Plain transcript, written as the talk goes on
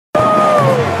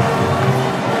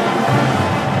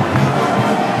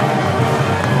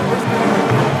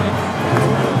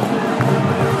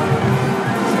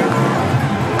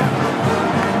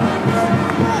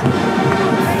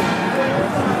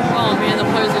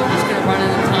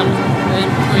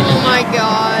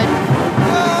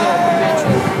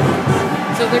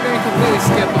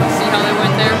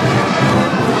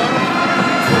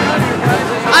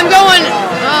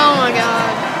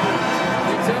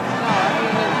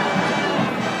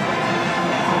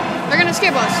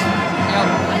escape us. Yep.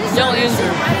 Don't answer.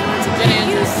 Get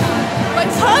answer. But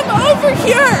come over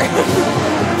here!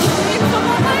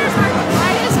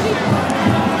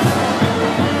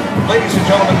 Ladies and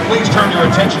gentlemen, please turn your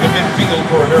attention to midfield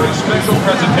for a very special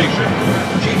presentation.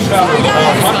 Chiefs founder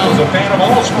Lamar Hunt was a fan of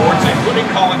all sports, including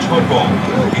college football.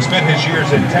 He spent his years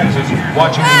in Texas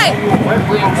watching the annual Red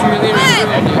River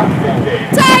Wild and football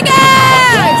games.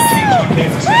 Tigers! Chiefs to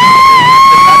Kansas City,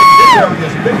 deciding this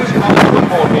area's biggest college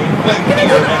football game played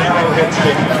here at Arrowhead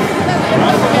Stadium.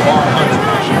 Now for Lamar Hunt's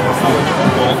passion for college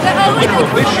football, the winner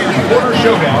of this year's quarter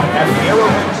showdown at the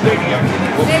Arrowhead Stadium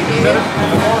will be presented with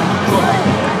the Lamar Hunt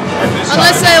Trophy.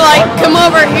 Unless they like come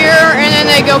over here and then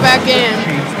they go back in.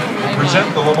 Present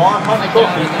the Lamar Hunt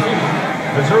Trophy to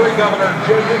Missouri Governor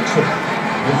Jay Nixon.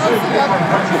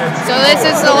 So this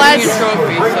is the last.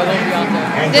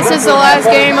 This is the last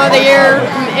game of the year.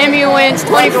 MU wins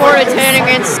 24-10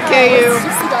 against KU.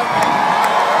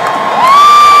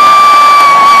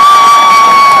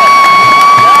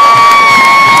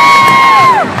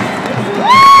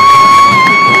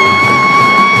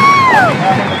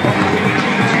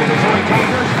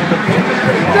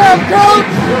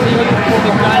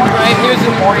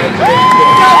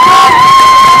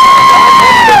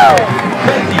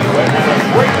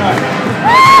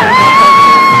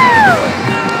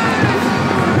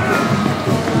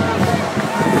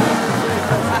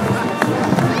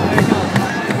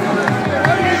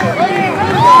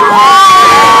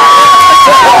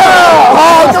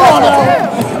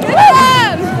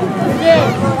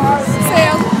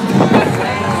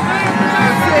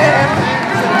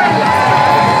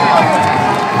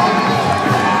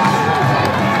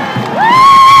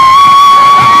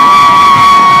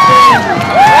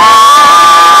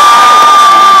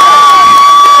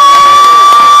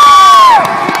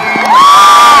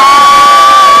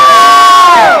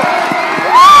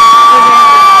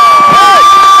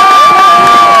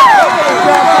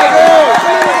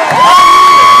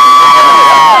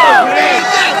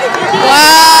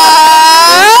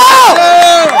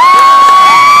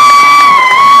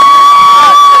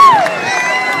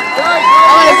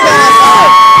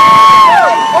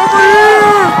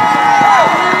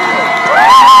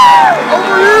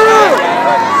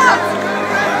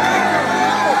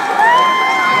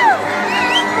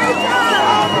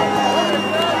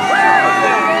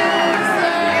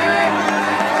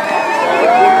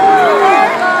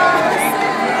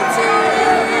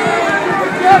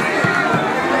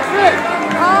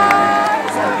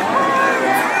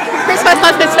 I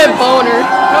thought it said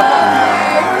boner.